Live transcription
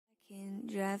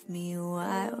drive me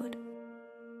wild.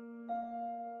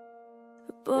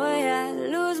 Boy, I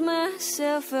lose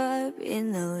myself up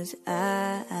in those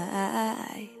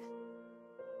eyes,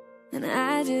 and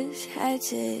I just had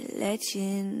to let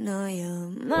you know you're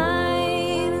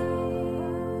mine.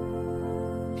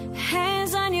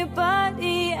 Hands on your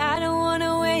body, I don't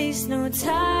wanna waste no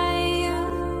time.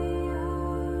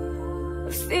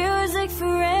 It feels like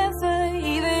forever,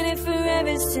 even if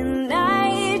forever's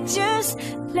tonight. Just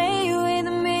play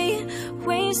with me,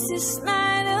 waste this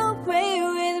night away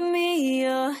with me.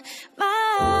 You're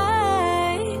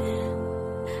mine.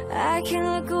 I can't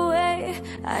look away,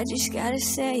 I just gotta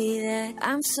say that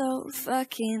I'm so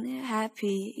fucking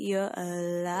happy you're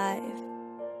alive.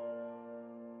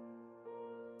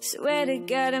 Swear to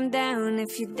God I'm down,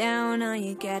 if you're down all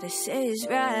you gotta say is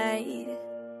right.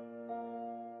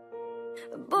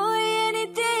 Boy,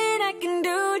 anything I can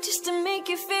do just to make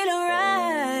you feel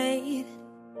alright.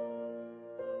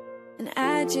 And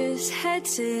I just had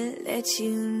to let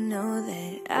you know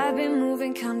that I've been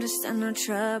moving calm, just got no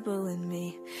trouble with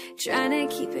me. Trying to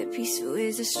keep it peaceful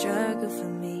is a struggle for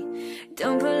me.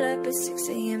 Don't pull up at 6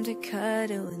 AM to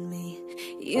cuddle with me.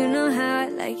 You know how I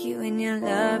like you when you're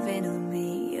loving on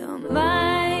me. You're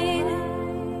mine.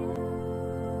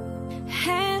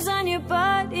 Hands on your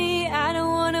body, I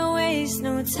don't wanna waste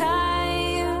no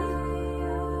time.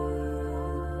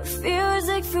 It feels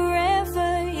like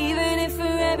forever, even if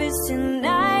forever's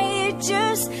tonight.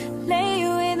 Just play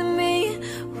with me,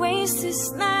 waste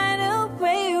this night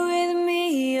away with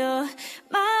me. You're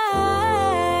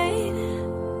mine.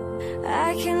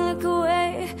 I can't look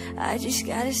away, I just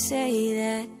gotta say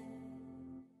that.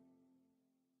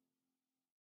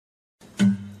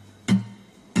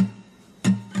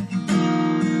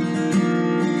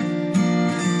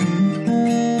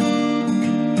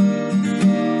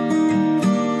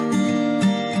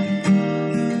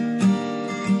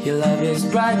 Your love is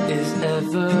bright as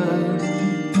ever,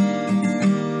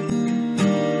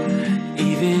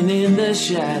 even in the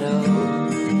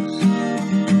shadows.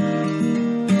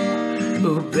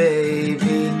 Oh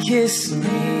baby, kiss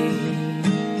me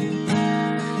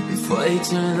before they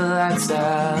turn the lights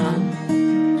out.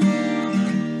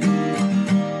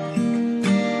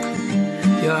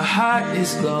 Your heart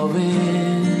is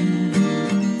glowing,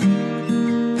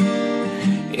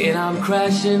 and I'm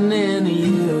crashing into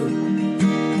you.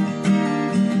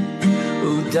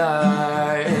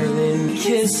 Darling,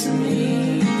 kiss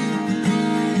me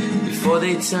before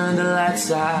they turn the lights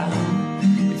out.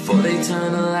 Before they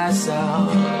turn the lights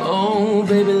out. Oh,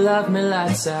 baby, love me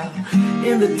lights out.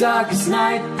 In the darkest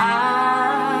night, I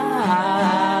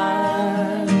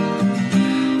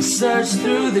search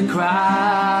through the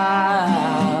crowd.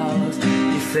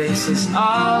 Your face is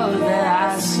all that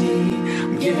I see.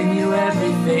 I'm giving you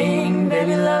everything.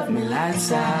 Baby, love me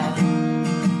lights out.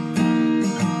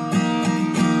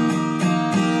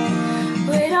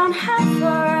 We don't have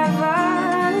forever.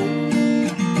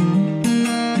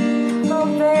 Oh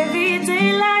baby,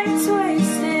 daylight's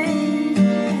wasted.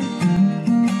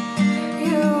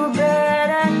 You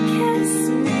better kiss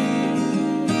me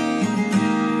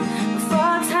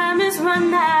before time is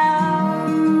run out.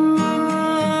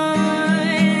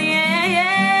 Yeah,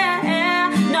 yeah, yeah.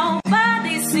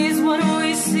 Nobody sees what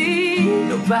we see.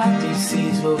 Nobody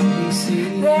sees what we see.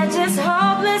 They're just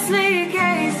hopelessly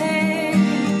gazing.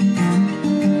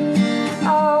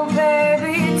 Oh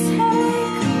baby, take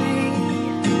me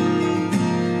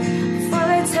before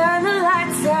they turn the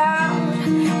lights out,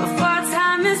 before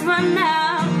time is run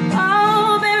out.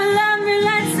 Oh baby, love me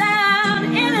lights out.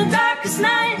 In the darkest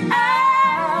night,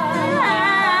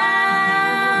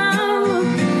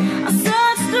 I'll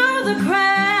search through the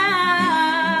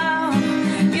crowd.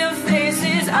 Your face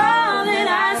is all that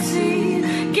I see.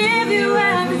 Give you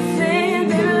everything.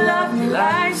 Baby, love me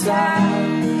lights out.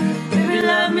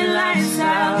 Love me lights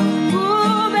out.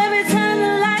 Ooh, baby, turn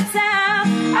the lights out.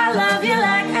 I love you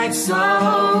like XO.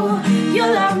 You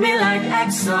love me like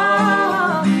XO.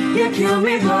 You kill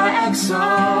me, boy, XO.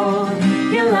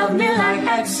 You love me like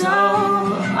XO.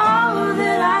 All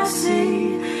that I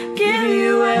see, give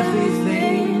you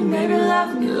everything. Baby,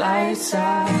 love me lights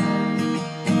out.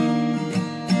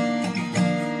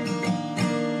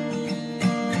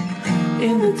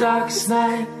 In the darkest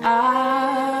night,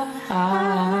 I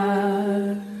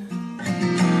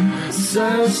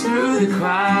search through the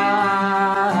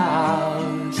crowd.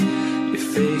 Your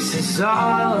face is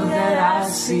all that I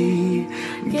see.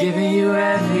 I'm giving you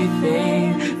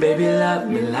everything. Baby, love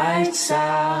me lights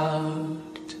out.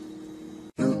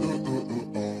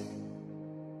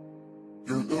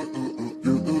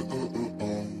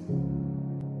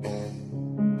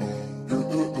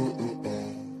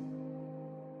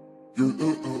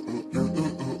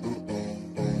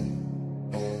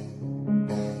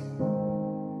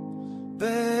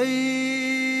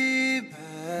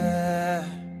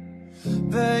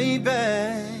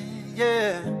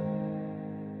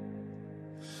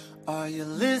 Are you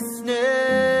listening?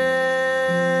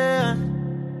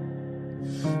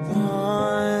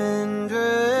 Wondering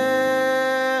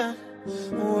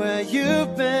where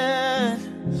you've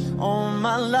been all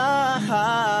my life.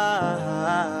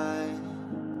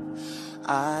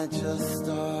 I just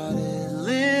started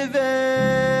living.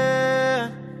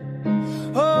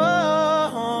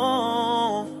 Oh,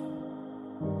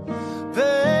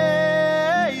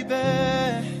 baby,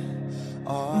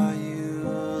 are you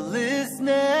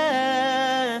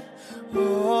listening?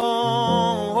 Oh,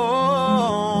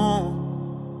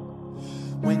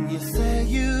 when you say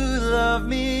you love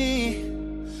me,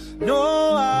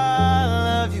 no, I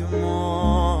love you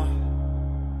more.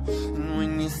 And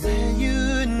when you say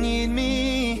you need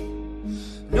me,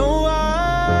 no,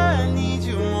 I need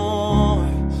you more.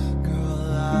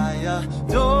 Girl, I adore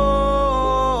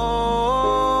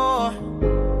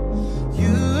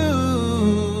you.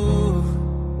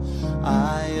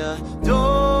 I adore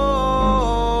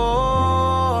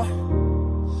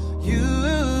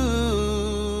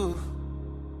you,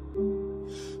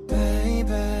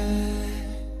 baby.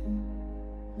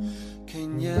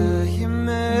 Can you hear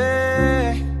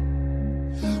me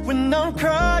when I'm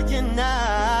crying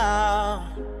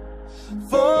out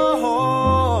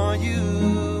for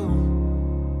you?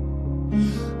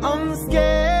 I'm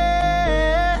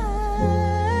scared,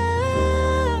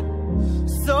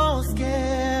 so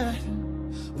scared.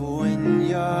 But when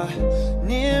you're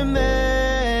near me,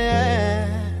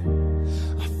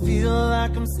 I feel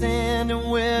like I'm standing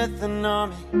with an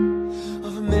army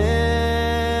of men,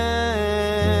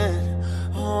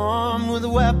 armed with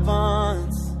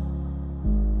weapons.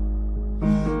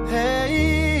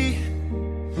 Hey,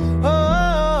 oh,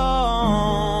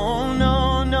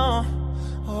 no, no,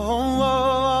 oh,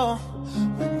 oh,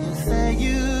 when you say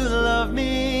you love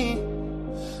me,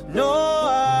 no,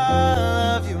 I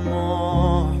love you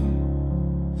more.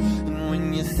 And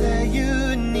when you say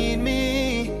you need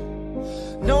me,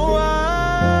 no,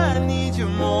 I need you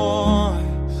more.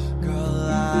 Girl,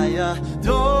 I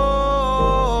adore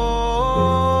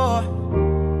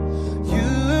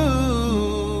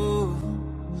you.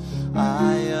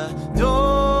 I adore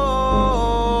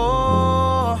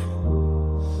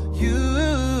you.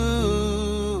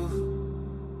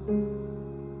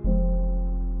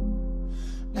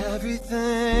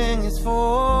 Everything is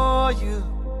for you.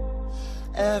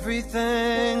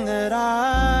 Everything that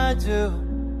I do,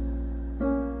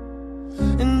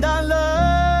 and I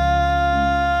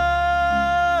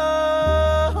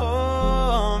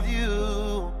love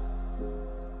you.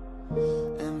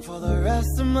 And for the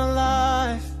rest of my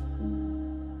life,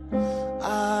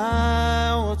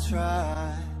 I will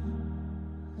try.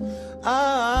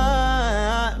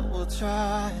 I will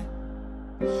try.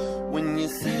 When you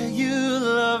say you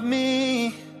love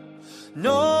me,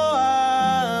 no,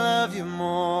 I love you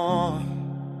more.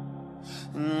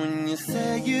 And when you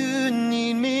say you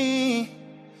need me,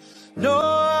 no,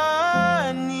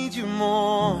 I need you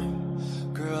more.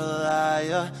 Girl, I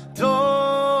adore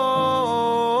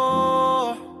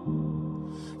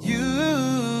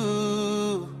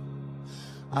you.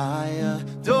 I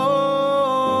adore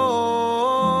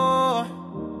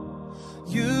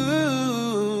you.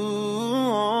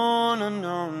 No,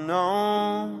 no,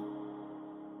 no.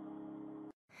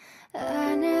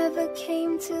 I never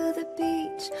came to the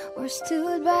beach or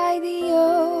stood by the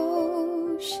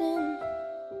ocean.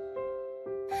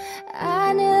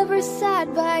 I never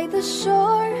sat by the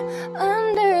shore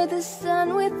under the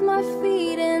sun with my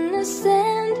feet in the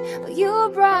sand, but you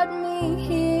brought me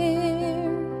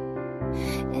here,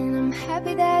 and I'm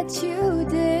happy that you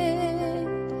did,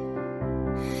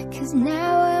 'cause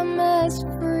now I'm as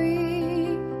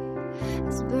free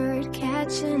as bird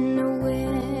catching the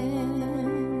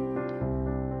wind.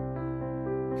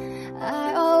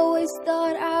 I always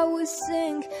thought I would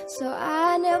sink, so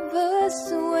I never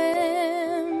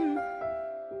swim.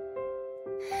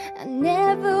 I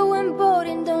never went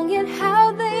boating, don't get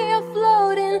how they are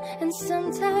floating. And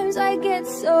sometimes I get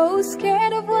so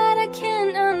scared of what I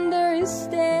can't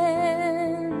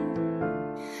understand.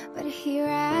 But here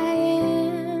I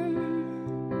am,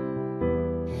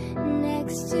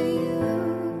 next to you.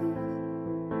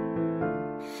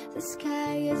 The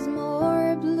sky is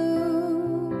more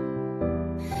blue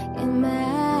in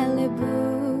Malibu,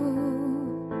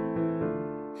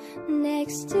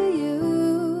 next to you.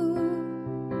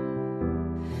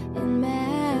 In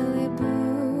Malibu,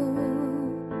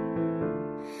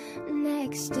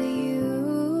 next to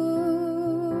you.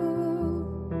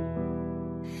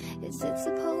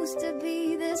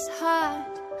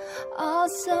 all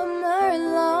summer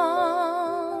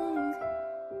long.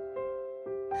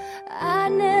 I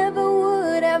never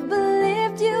would have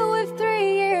believed you if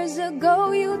 3 years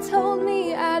ago you told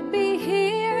me I'd be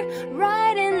here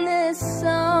writing this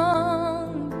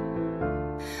song.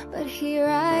 But here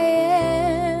I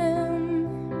am,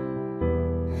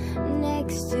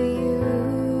 next to you.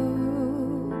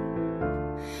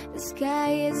 The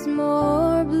sky is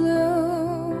more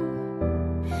blue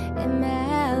in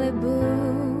Malibu,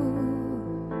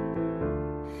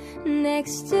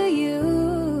 next to you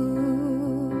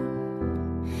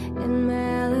in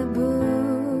Malibu,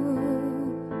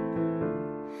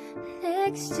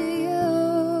 next to you.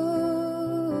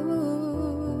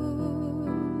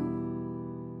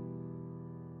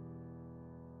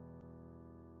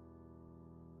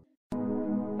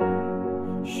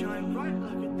 Shine bright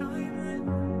like a diamond.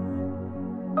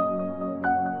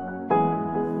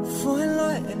 Flying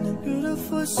light in a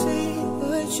beautiful sea.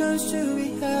 I chose to be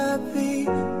happy.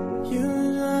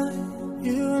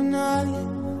 You and I,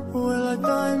 we're like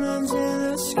diamonds in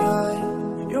the sky.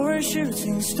 You're a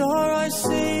shooting star I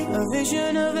see, a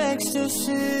vision of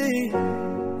ecstasy.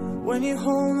 When you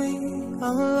hold me,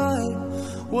 I'm alive.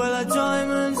 We're like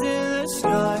diamonds in the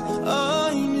sky.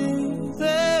 I knew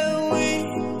that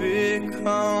we'd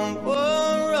become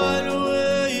one right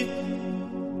away.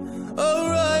 Oh,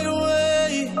 right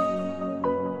away.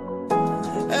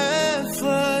 At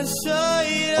first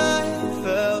sight, I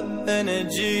felt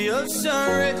energy of sun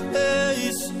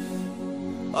rays.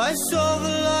 I saw the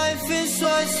life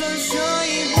inside, so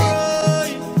shine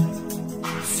bright.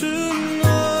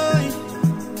 Tonight,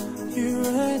 you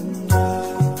and I,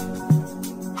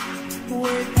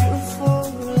 we're beautiful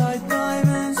like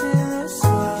diamonds in the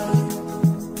sky.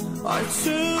 Our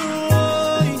two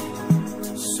eyes,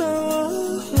 so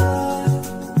alive.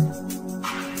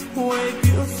 We're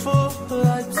beautiful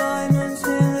like diamonds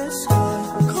in the sky.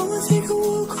 Come and take a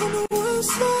walk on the wild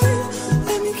side.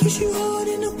 Let me kiss you hard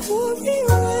in the pouring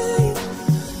rain.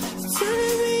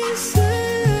 Telling me you say,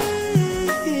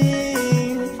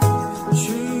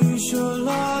 choose your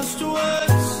last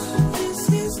words. This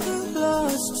is the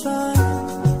last time.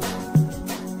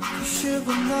 You should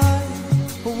be mine,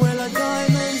 but we're like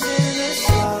diamonds in the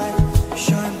sky.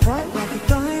 Shine bright like a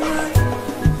diamond.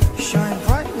 Shine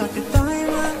bright like a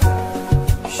diamond.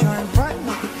 Shine bright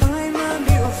like a diamond.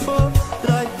 Beautiful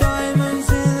like diamonds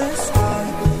in the sky.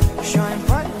 Shine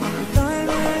bright like a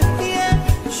diamond. Yeah.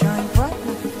 Shine bright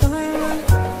like a diamond.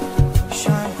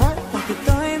 Shine bright like a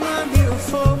diamond.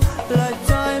 Beautiful like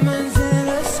diamonds in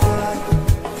the sky.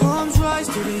 Palms rise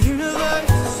to the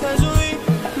universe as we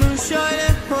moonshine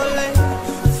and Olay.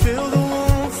 Feel the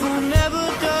warmth, we'll never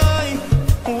die.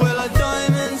 We're like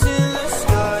diamonds in the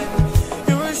sky.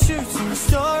 You're a shooting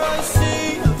star I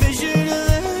see, a vision of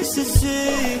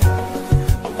ecstasy.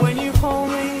 When you hold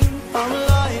me, I'm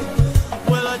alive.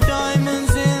 We're like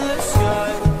diamonds in the sky.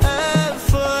 At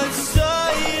first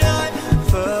sight, I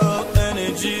felt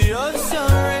energy of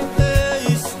sun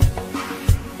rays.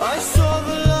 I saw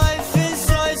the life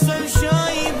inside, so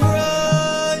shine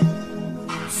bright.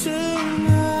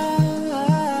 Tonight,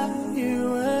 you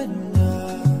and I,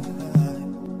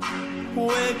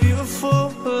 we're beautiful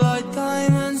like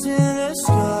diamonds in the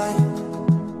sky.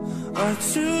 Our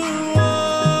two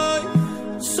eyes,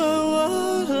 so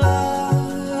alive.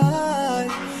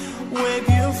 We're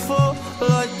beautiful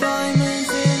like diamonds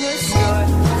in the sky.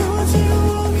 Come on, take a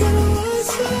walk on the wild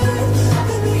side.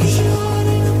 Let me kiss you hard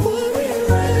in the pouring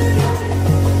rain.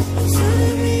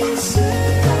 Telling me you say,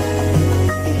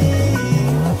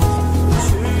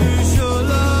 choose your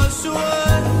last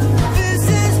word. This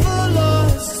is the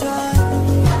last time.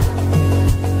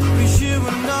 'Cause you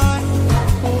and I,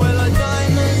 we're like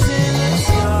diamonds in the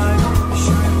sky.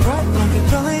 Shine bright like a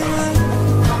diamond.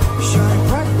 Shine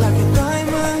bright like a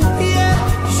diamond. Yeah.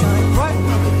 Shine bright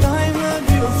like a diamond.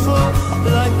 Beautiful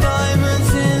like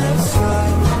diamonds in the sky.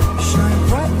 Shine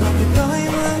bright like a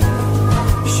diamond.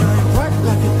 Shine bright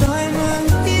like a diamond.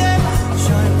 Yeah.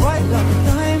 Shine bright like a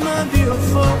diamond.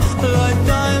 Beautiful like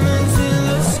diamonds in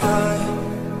the sky.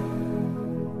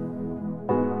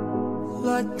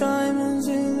 Like diamonds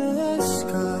in the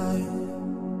sky.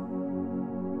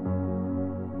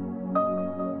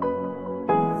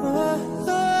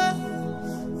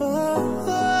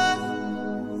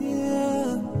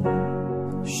 Yeah.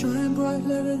 Shine bright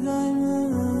like a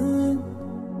diamond.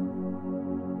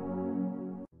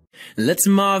 Let's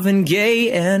Marvin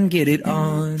Gaye and get it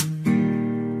on.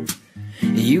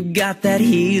 You got that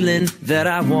healing that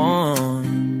I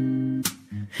want.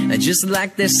 Just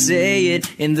like they say it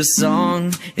in the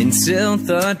song, until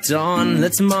the dawn.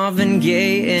 Let's Marvin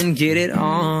Gaye and get it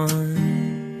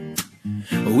on.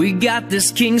 We got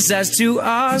this king size to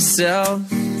ourselves.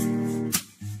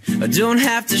 Don't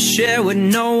have to share with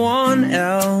no one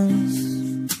else.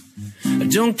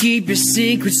 Don't keep your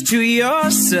secrets to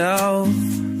yourself.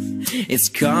 It's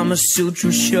Kama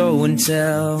Sutra show and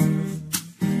tell.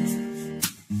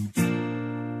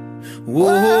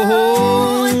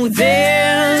 Whoa,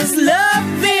 there's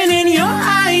loving in your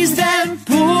eyes that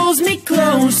pulls me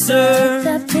closer.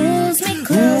 That pulls me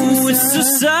closer. Ooh, it's so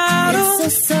subtle.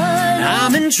 It's so subtle.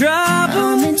 I'm in trouble.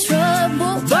 I'm in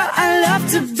trouble. But I love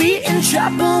to be in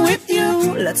trouble with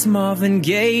you. Let's Marvin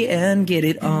Gaye and get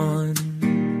it on.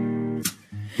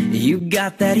 You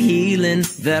got that healing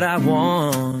that I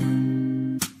want.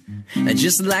 And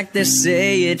just like they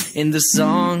say it in the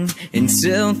song,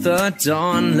 until the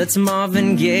dawn. Let's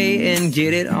Marvin Gaye and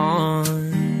get it on.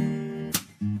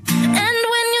 And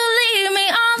when you leave me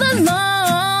all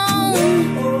alone,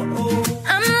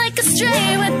 I'm like a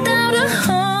stray without a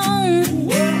home.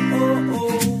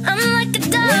 I'm like a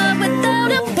dog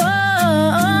without a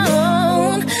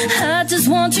bone. I just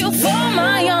want you for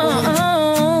my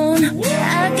own.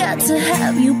 I got to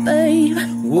have you, babe.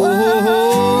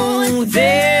 Whoa,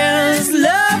 there's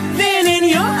loving in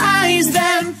your eyes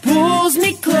that pulls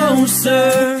me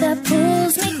closer. That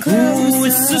pulls me closer. Ooh,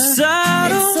 it's so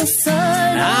subtle. It's so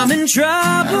subtle. I'm in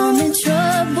trouble. I'm in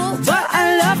trouble. But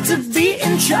I love to be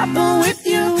in trouble with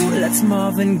you. Let's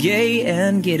Marvin Gaye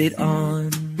and get it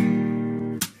on.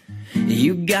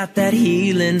 You got that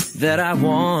healing that I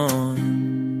want.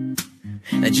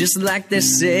 And just like they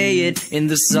say it in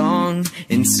the song,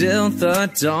 until the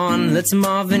dawn. Let's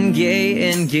Marvin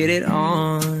Gaye and get it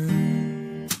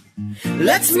on.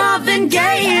 Let's Marvin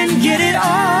Gaye and get it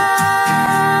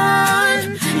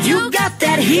on. You got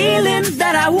that healing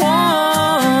that I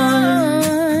want.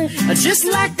 Just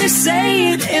like they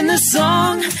say it in the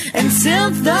song, until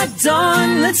the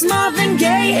dawn. Let's Marvin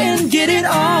Gaye and get it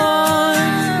on.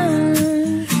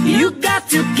 You got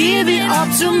to give it all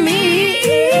to me.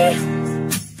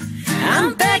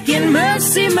 I'm begging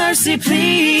mercy, mercy,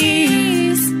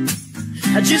 please.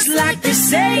 Just like they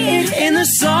say it in the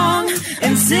song,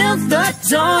 until the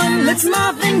dawn. Let's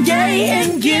Marvin Gaye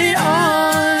and get it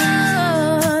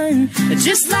on.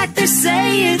 Just like they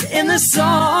say it in the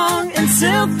song,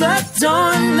 until the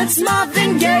dawn. Let's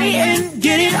Marvin Gaye and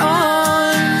get it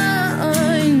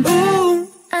on. Ooh,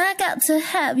 I got to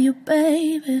have you,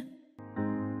 baby.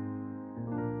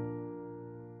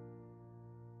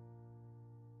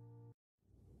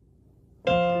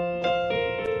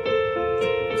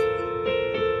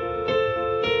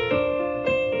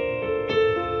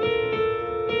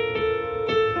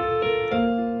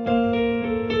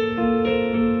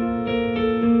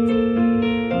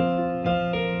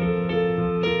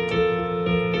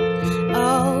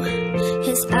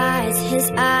 His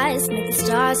eyes make the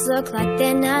stars look like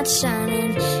they're not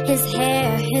shining. His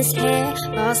hair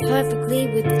falls perfectly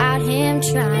without him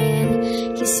trying.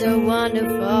 He's so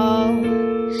wonderful,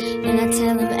 and I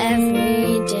tell him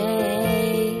every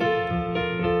day.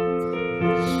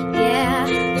 Yeah,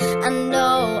 I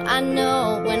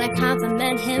know, when I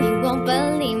compliment him, he won't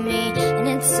believe me. And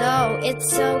it's so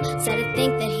sad to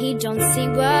think that he don't see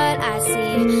what I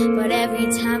see. But every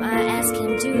time I ask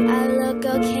him, do I look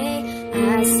okay?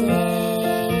 I say,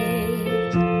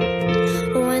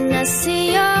 when I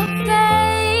see your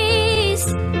face,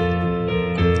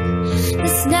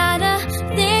 it's not a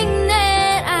thing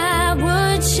that I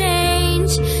would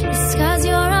change. It's 'cause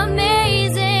you're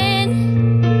amazing,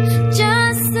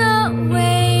 just the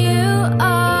way you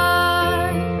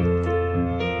are.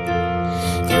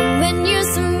 And when you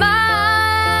smile,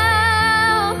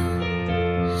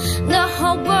 the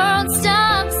whole world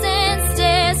stops and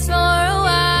stares for a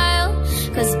while.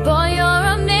 'Cause boy, you're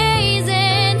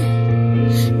amazing,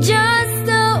 just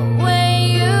the way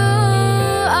you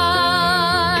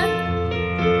are.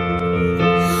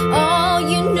 Oh,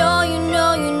 you know,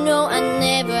 I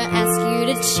never ask you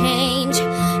to change.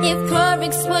 If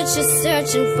perfect's what you're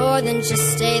searching for, then just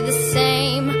stay the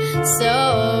same. So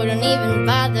don't even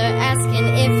bother asking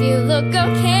if you look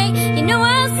okay. You know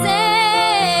I'll say,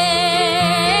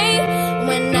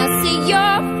 when I see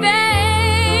your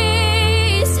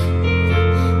face,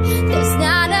 there's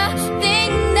not a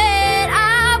thing that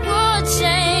I would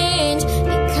change.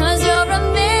 Because you're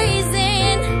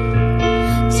amazing,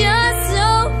 just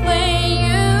the way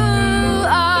you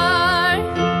are.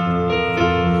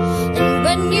 And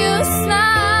when you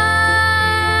smile,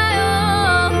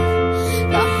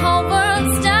 the whole world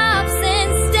stops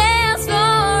and stares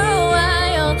for a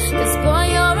while. 'Cause boy,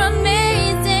 you're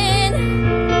amazing,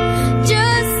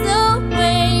 just the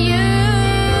way you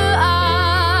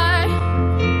are.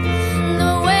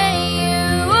 The way you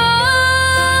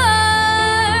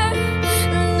are.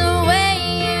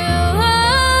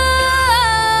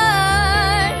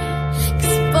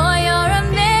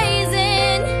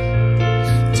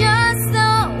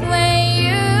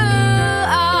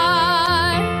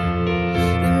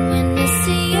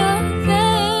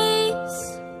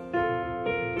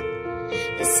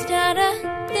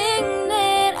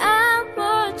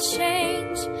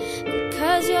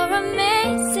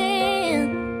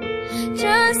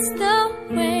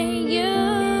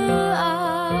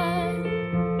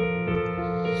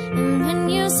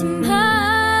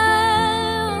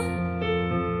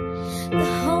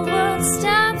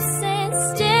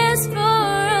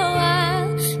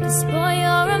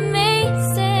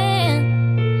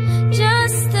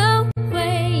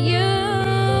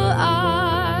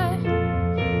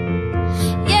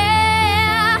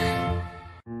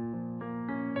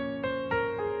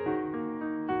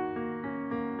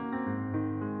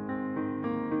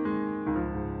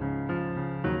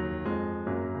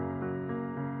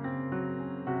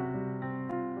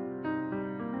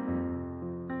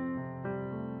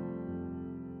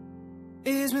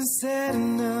 it's been said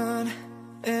and done.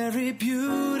 Every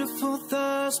beautiful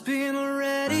thought's been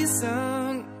already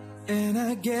sung. And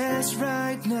I guess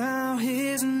right now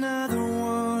here's another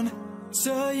one.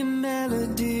 So your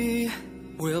melody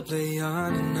will play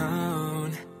on and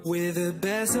on. With the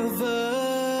best of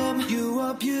them, you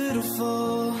are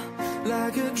beautiful,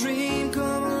 like a dream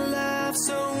come alive,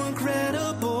 so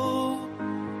incredible.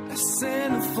 A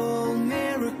centerfold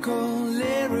miracle,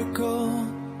 lyrical.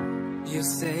 You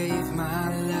saved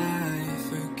my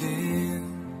life again.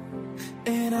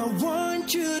 And I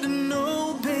want you to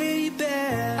know, baby,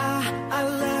 I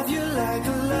love you like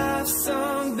a love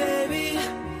song, baby.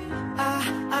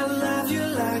 I love you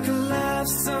like a love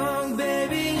song,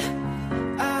 baby.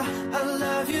 I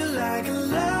love you like a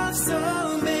love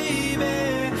song, baby.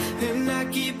 And I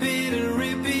keep it a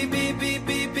repeat, beat, beat,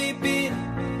 beat, beat, beat.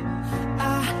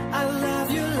 I love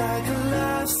you like a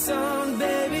love song,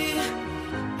 baby.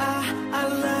 I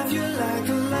love you like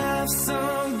a love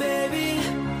song, baby.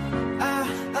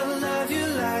 I love you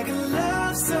like a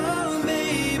love song,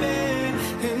 baby.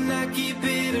 And I keep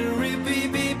it a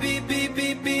repeat, beat, beat, beat,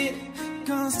 beat, beat.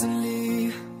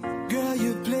 Constantly, girl,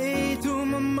 you play through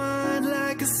my mind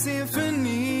like a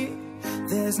symphony.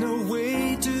 There's no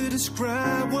way to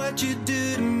describe what you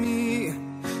do to me.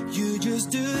 You just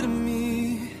do to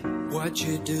me what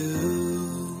you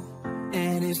do.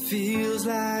 And it feels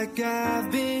like I've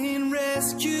been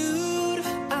rescued.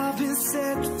 I've been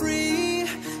set free.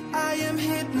 I am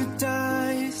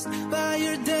hypnotized by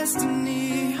your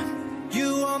destiny.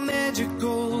 You are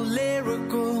magical,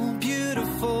 lyrical,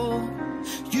 beautiful.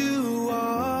 You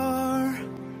are.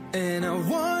 And I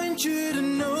want you to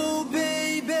know,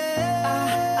 baby,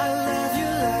 I love you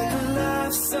like a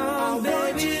love song,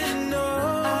 baby.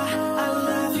 I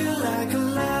love you like a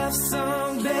love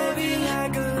song, baby.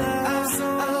 Like a love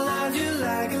song. I love you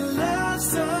like a love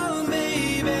song,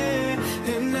 baby.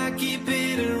 And I keep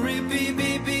it a repeat,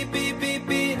 beat, beat, beat, beat,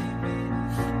 beat.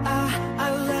 I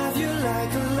love you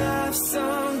like a love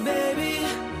song, baby.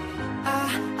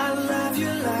 I love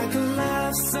you like a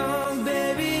love song,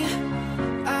 baby.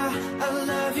 I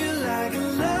love you like a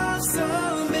love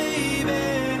song, baby.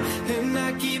 And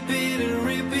I keep it a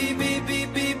repeat, beat,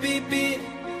 beat, beat, beat, beat.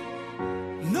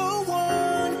 No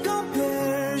one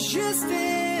compares, you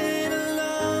stand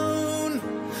alone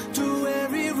to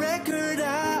every record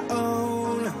I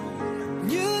own.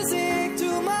 Music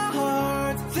to my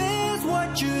heart, that's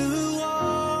what you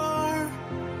are.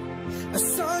 A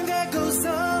song that goes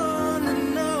on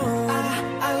and on.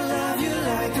 I love you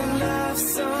like a love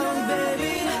song,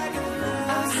 baby.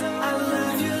 I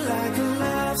love you like a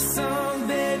love song,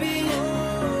 baby.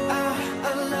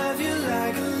 I love you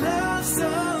like a love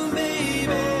song,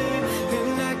 baby.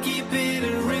 And I keep it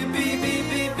a repeat, beat,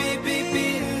 beat, beat, beat,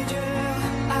 beat.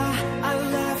 I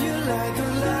love you like a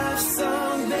love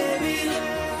song, baby.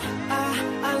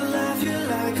 I love you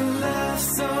like a love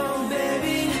song,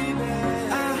 baby.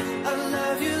 I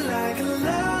love you like a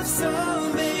love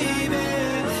song, baby.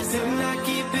 And I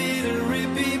keep it a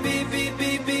repeat, beat, beat,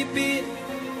 beat, beat, beat.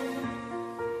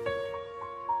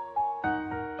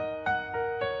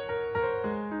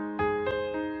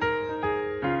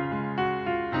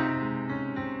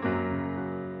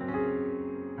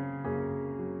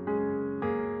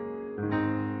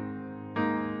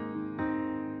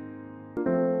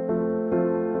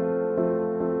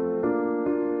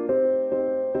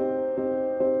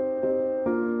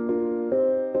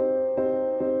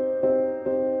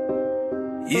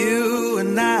 You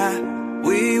and I,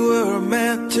 we were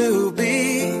meant to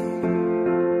be.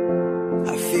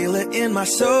 I feel it in my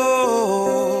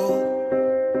soul.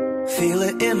 Feel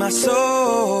it in my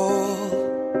soul.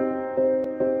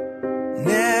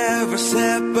 Never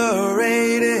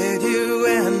separated, you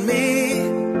and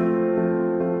me.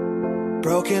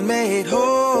 Broken made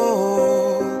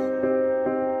whole.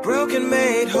 Broken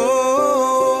made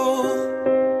whole.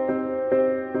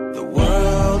 The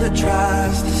world that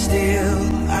tries to steal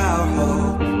our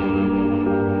hope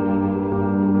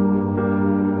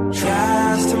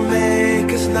tries to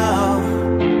make us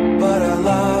numb, but our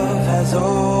love has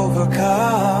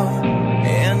overcome.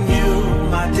 And you,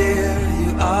 my dear,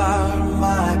 you are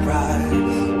my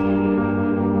prize.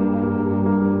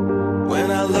 When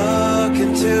I look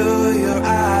into your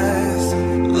eyes,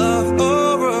 love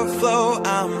overflow,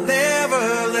 I'm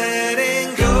never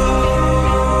letting go.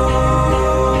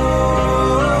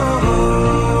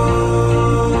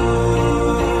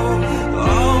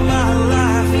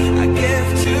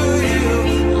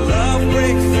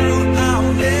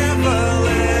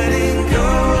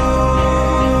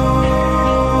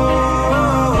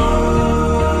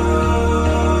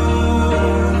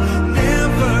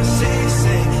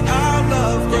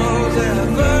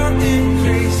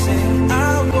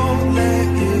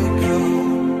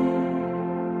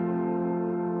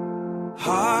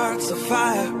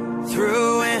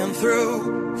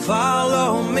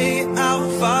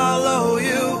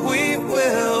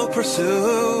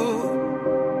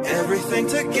 everything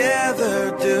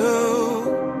together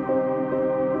do.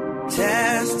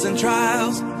 Tests and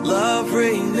trials, love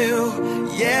renew.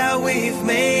 Yeah, we've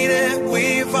made it,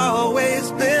 we've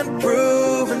always been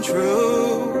proven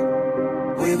true.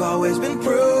 We've always been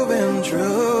proven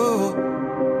true.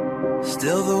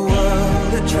 Still the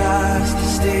world, it tries to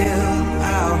steal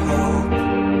our hope,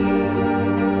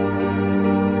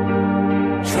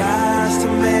 tries to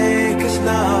make us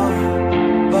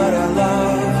numb, but our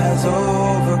love has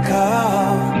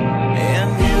overcome.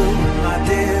 And you, my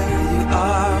dear, you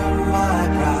are my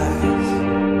prize.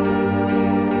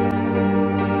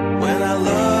 When I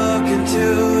look into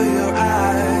your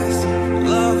eyes,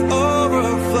 love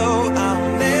overflow, I'm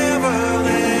never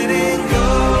letting go.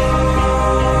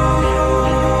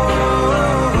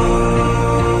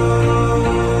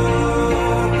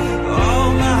 All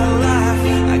my life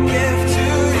I give to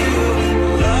you,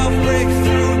 love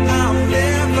breakthrough, I'm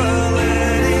never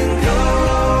letting go.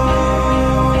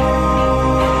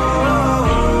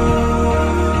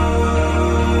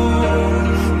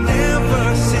 Never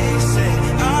ceasing,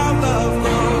 our love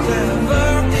grows ever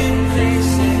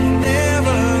increasing,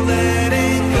 never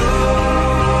letting go.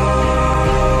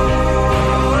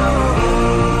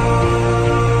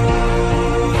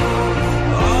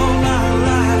 All my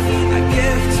life I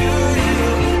give to you,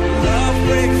 love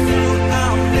breakthrough,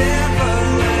 I'm never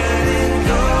letting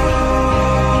go.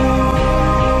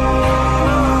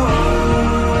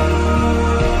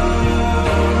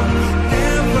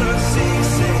 Never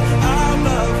ceasing, our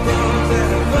love grows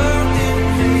ever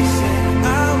increasing,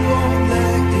 I won't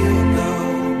let you go.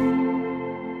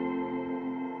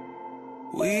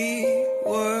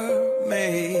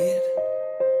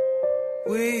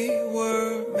 We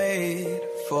were made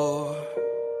for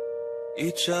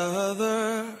each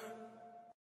other.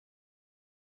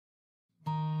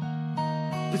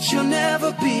 But you'll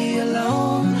never be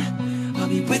alone. I'll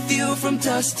be with you from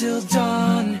dusk till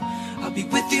dawn. I'll be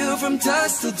with you from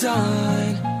dusk till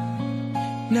dawn.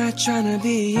 Not trying to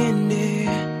be in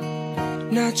there,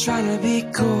 not trying to be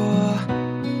cool,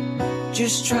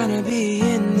 just trying to be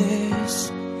in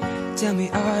this. Tell me,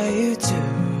 are you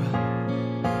too?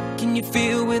 Can you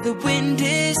feel where the wind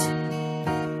is?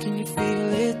 Can you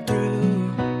feel it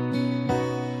through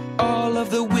all of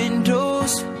the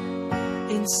windows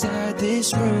inside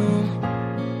this room?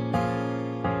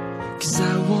 'Cause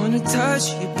I wanna touch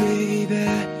you, baby,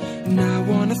 and I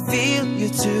wanna feel you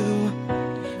too.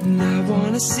 And I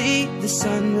wanna see the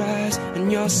sunrise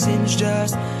and your sins,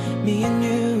 just me and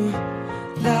you.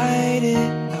 Light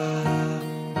it up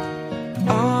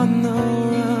on the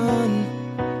run.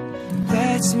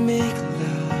 Let's make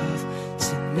love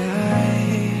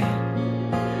tonight.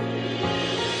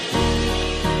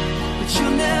 But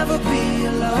you'll never be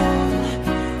alone.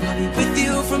 I'll be with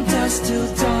you from dusk till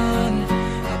dawn.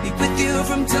 I'll be with you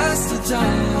from dusk till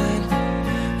dawn.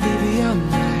 Baby, I'm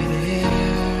right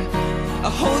here.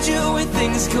 I'll hold you when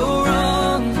things go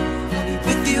wrong. I'll be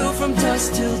with you from dusk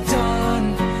till dawn.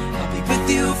 I'll be with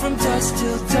you from dusk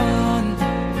till dawn.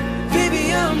 Baby,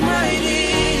 I'm right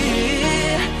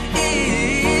here.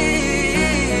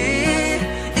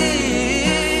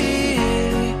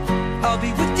 I'll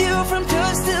be with you from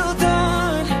dusk till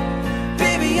dawn.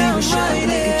 Baby, I'm right here.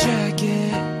 Like a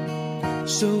jacket,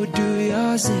 so do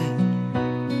yours in.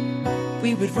 We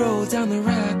would roll down the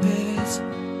rapids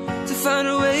to find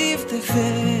a wave that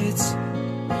fits.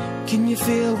 Can you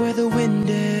feel where the wind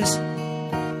is?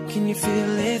 Can you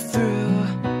feel it through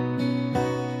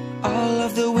all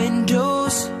of the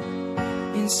windows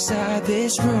inside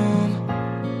this room?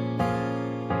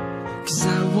 'Cause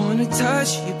I wanna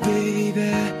touch you,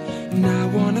 baby, and I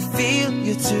wanna feel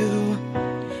you too.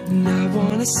 And I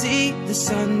wanna see the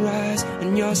sunrise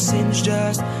and your sins,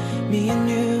 just me and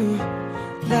you.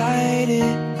 Light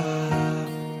it up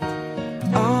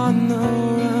on the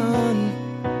run.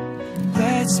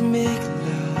 Let's make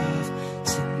love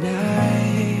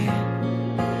tonight.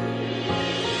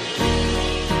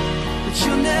 But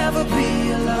you'll never be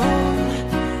alone.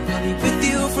 I'll be with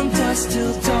you from dusk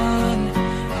till dawn.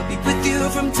 I'll be with you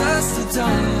from dusk till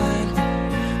dawn.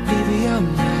 Baby, I'm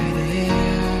right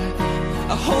here.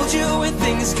 I'll hold you when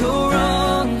things go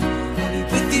wrong. I'll be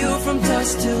with you from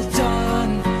dusk till dawn.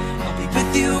 I'll be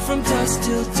with you from dusk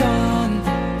till dawn.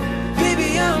 Baby,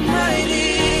 I'm right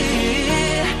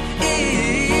here.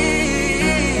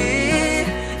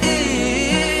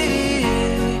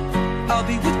 I'll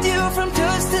be with you from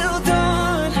dusk till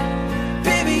dawn.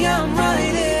 Baby, I'm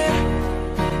right here.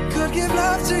 Could give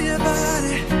love to your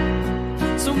body,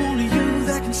 so only you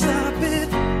that can stop it.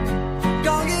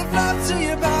 Gonna give love to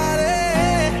your body,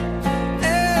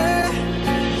 yeah.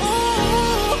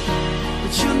 Ooh.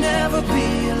 But you'll never be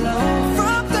alone.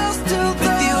 From dusk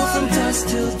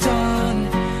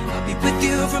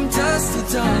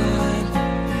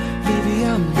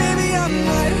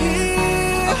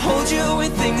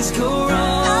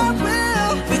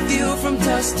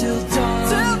dusk till dawn.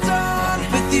 Till dawn.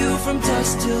 With you from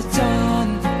dusk till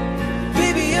dawn.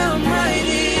 Baby, I'm right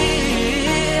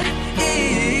here.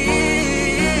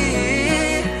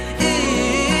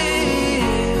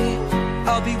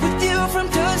 I'll be with you from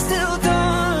dusk till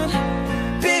dawn.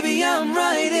 Baby, I'm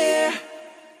right here.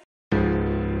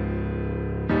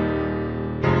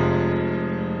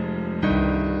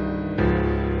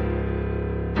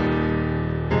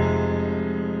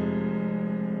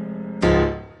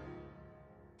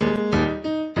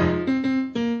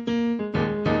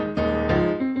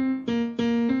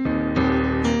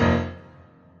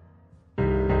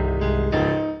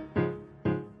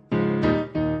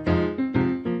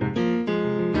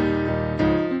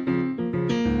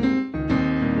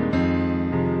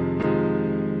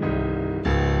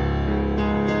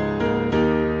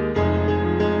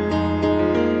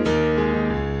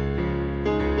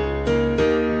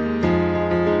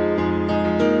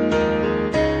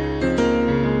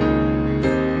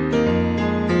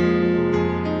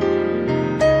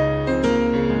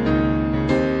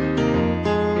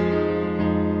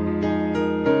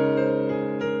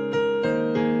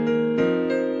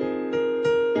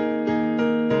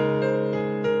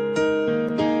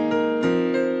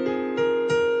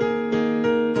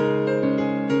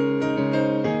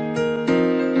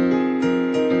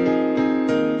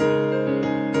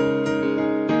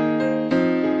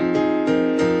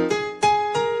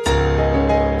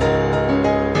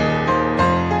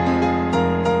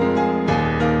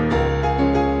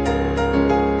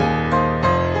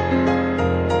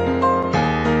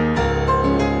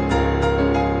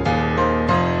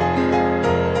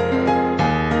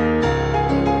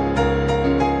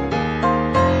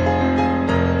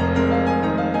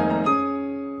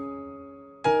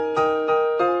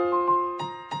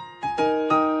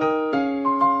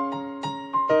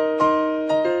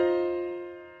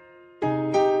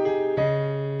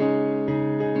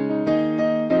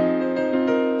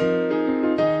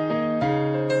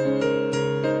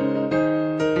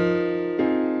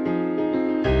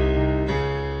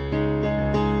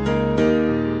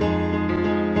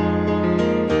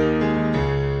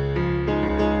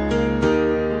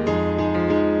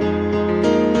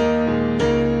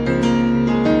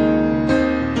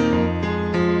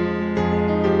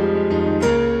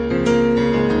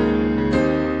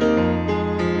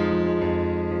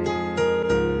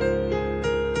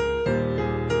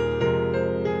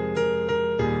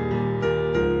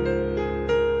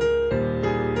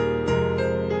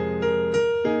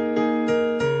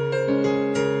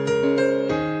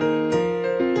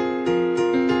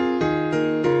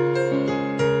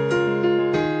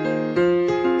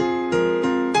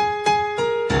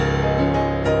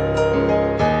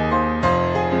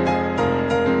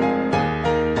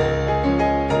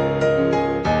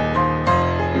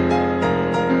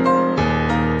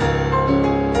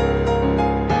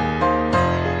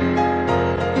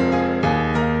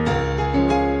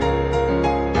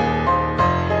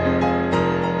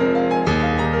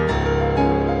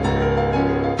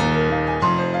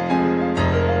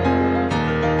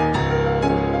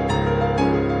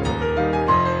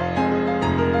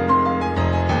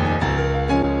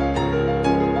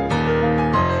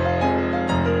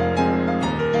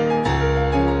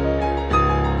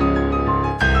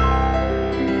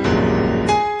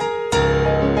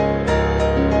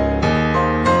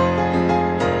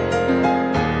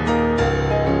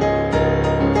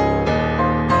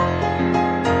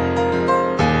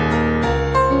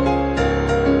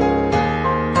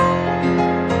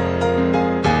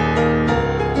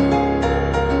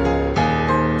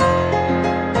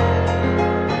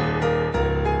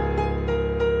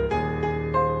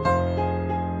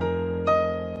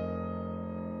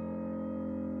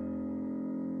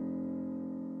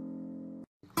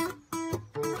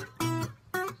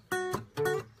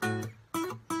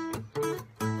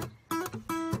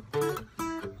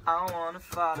 I wanna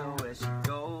follow where she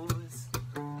goes.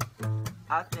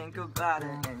 I think about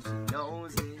it and she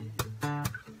knows it.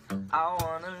 I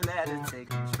wanna let her take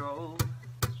control,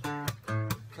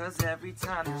 'cause every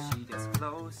time that she gets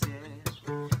close, yeah,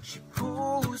 she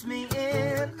pulls me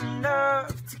in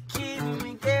enough to keep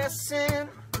me guessing.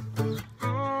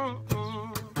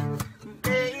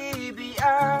 Baby,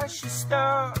 I should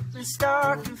stop and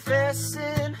start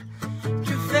confessing.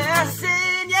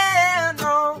 Confessing, yeah,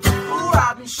 no. Ooh,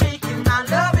 I've been shaking. I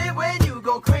love it when you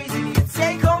go crazy. You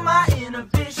take all my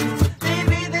inhibitions.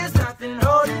 Baby, there's nothing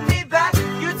holding me back.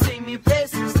 You take me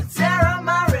places to tear up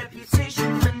my reputation,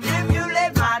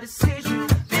 manipulate my decision.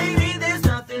 Baby, there's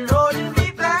nothing holding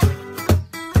me back.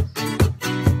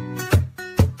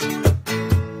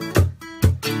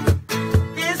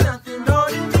 There's nothing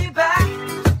holding me back.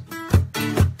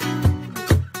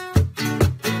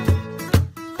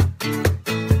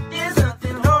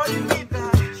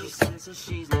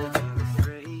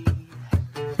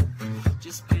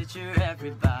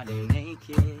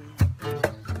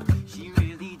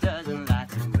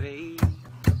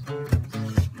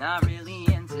 not really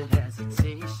into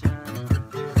hesitation.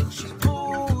 She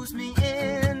pulls me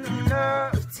in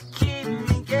enough to keep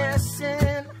me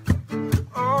guessing.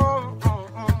 Oh, oh,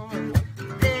 oh.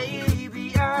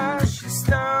 Baby, I should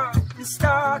stop and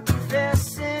start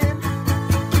confessing.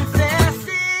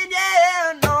 Confessing,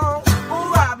 yeah, no.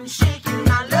 Oh, I've been shaking.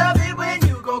 I love it when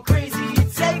you go crazy. You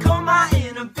take all my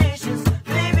inhibitions.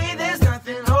 Baby, there's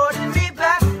nothing holding me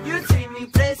back. You take me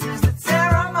places that tear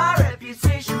up my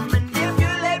reputation.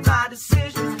 Manipulate my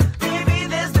decisions. Baby,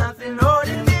 there's nothing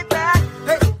holding me back.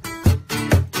 Hey.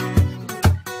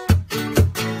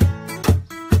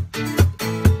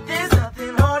 There's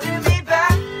nothing holding me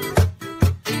back.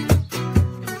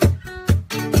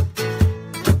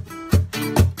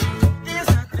 There's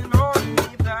nothing holding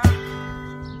me back.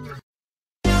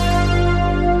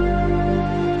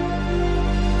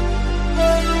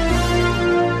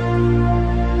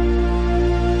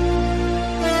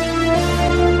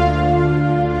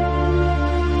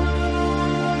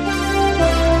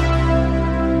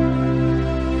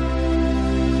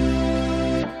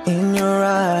 In your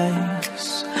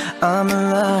eyes, I'm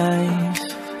alive.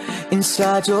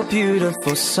 Inside you're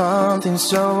beautiful, something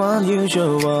so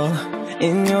unusual.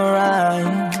 In your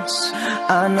eyes,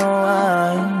 I know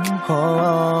I'm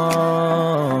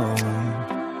home.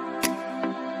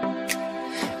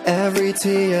 Every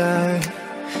tear,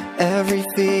 every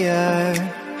fear,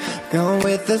 gone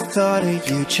with the thought of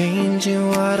you, changing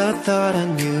what I thought I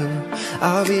knew.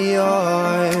 I'll be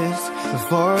yours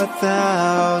for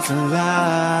 1,000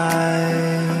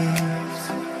 lives.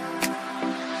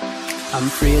 I'm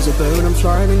free as a bird, I'm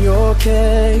flying in your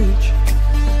cage.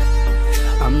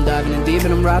 I'm diving in deep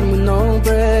and I'm riding with no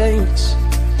brakes.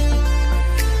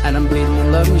 And I'm bleeding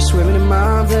in love and you're swimming in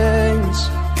my veins.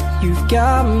 You've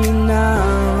got me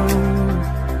now.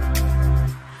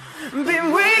 Been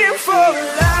waiting for a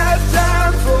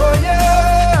lifetime for you.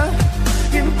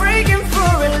 Been breaking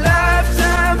for a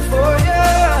lifetime for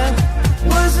you.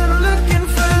 Wasn't looking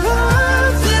for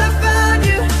love till I found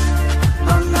you.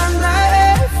 On my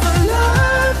night for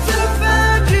love till I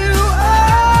found you.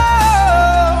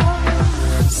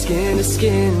 Oh, skin to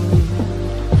skin,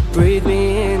 breathe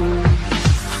me in.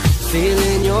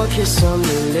 Feeling your kiss on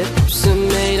your lips are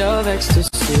made of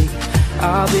ecstasy.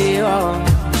 I'll be yours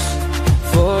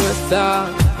for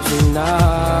 1,000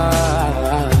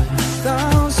 nights.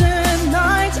 1,000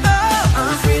 nights. Oh,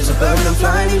 I'm free as a bird and I'm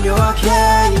flying in your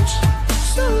cage.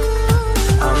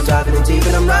 I'm diving in deep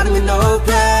and I'm riding with no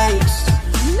brakes.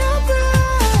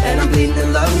 And I'm bleeding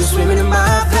in love and you're swimming in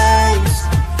my veins.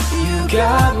 You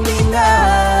got me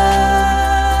now.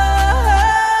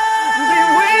 Been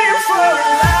waiting for a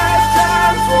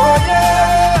lifetime for you.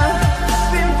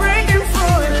 Been breaking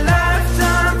for a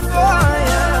lifetime for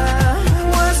you.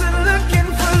 Wasn't looking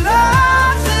for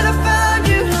love till I found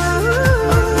you.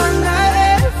 On one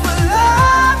night for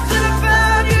love till I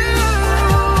found you.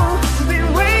 Been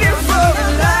waiting for a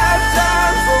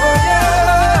lifetime for you.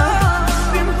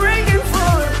 Been breaking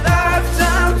for a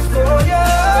lifetime for you.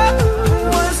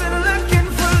 Wasn't looking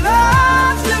for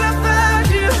love till I found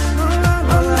you.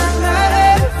 On that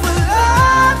night for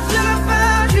love till I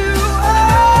found you.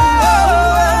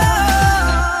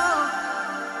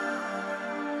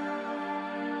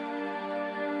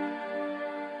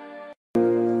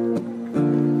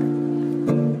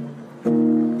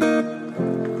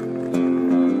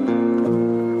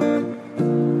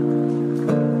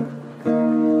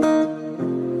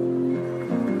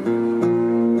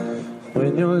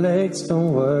 When your legs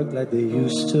don't work like they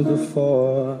used to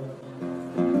before,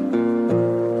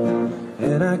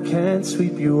 and I can't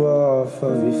sweep you off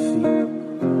of your feet,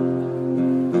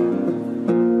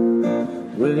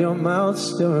 will your mouth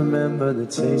still remember the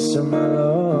taste of my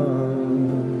love?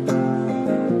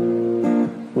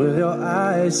 Will your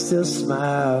eyes still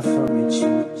smile from your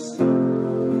cheeks?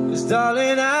 'Cause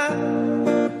darling, I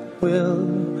will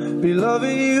be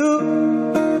loving you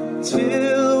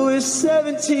till we're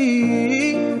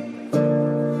 70.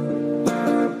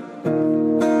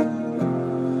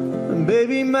 And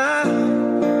baby, my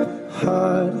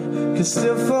heart can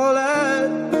still fall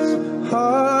as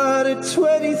hard at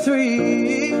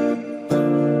 23.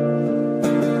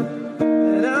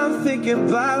 And I'm thinking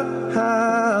about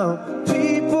how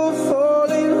people fall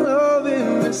in love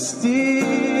in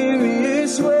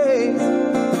mysterious ways.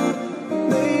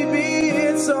 Maybe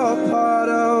it's all part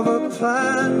of a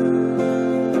plan.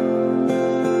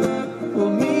 Well,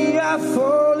 me, I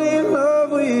fall in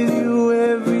love with you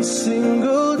every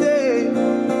single day.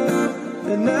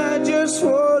 And I just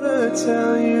wanna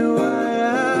tell you I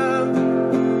am.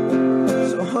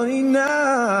 So honey,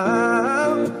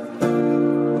 now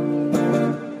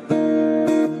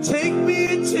take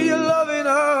me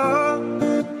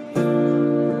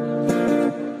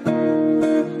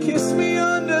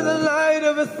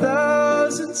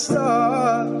and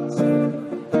stars.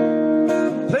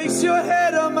 Place your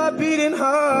head on my beating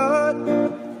heart.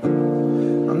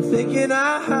 I'm thinking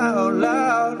out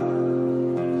loud.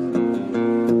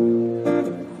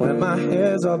 When my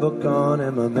hair's all but gone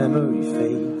and my memory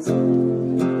fades,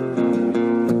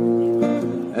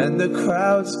 and the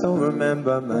crowds don't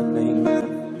remember my name.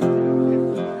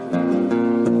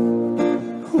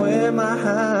 When my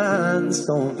hands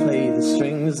don't play the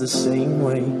strings the same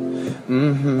way,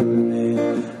 yeah.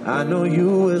 I know you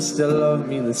will still love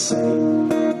me the same.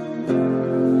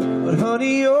 But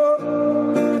honey,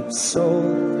 your soul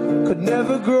could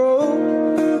never grow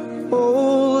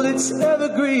old, it's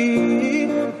evergreen.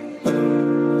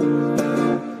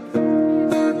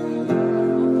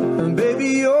 And baby,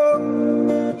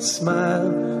 your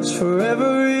smile is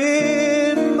forever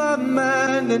in my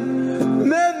mind and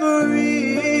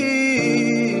memory.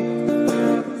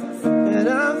 And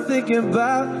I'm thinking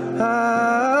about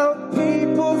how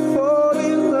people fall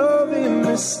in love in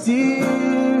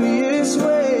mysterious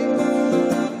ways.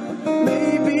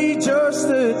 Maybe just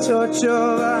a touch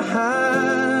of a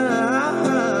hand.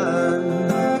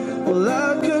 Well,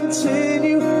 I'll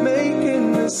continue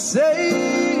making the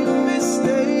same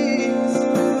mistakes,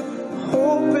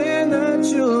 hoping that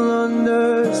you'll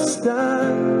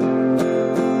understand.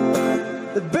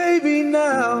 That baby,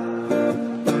 now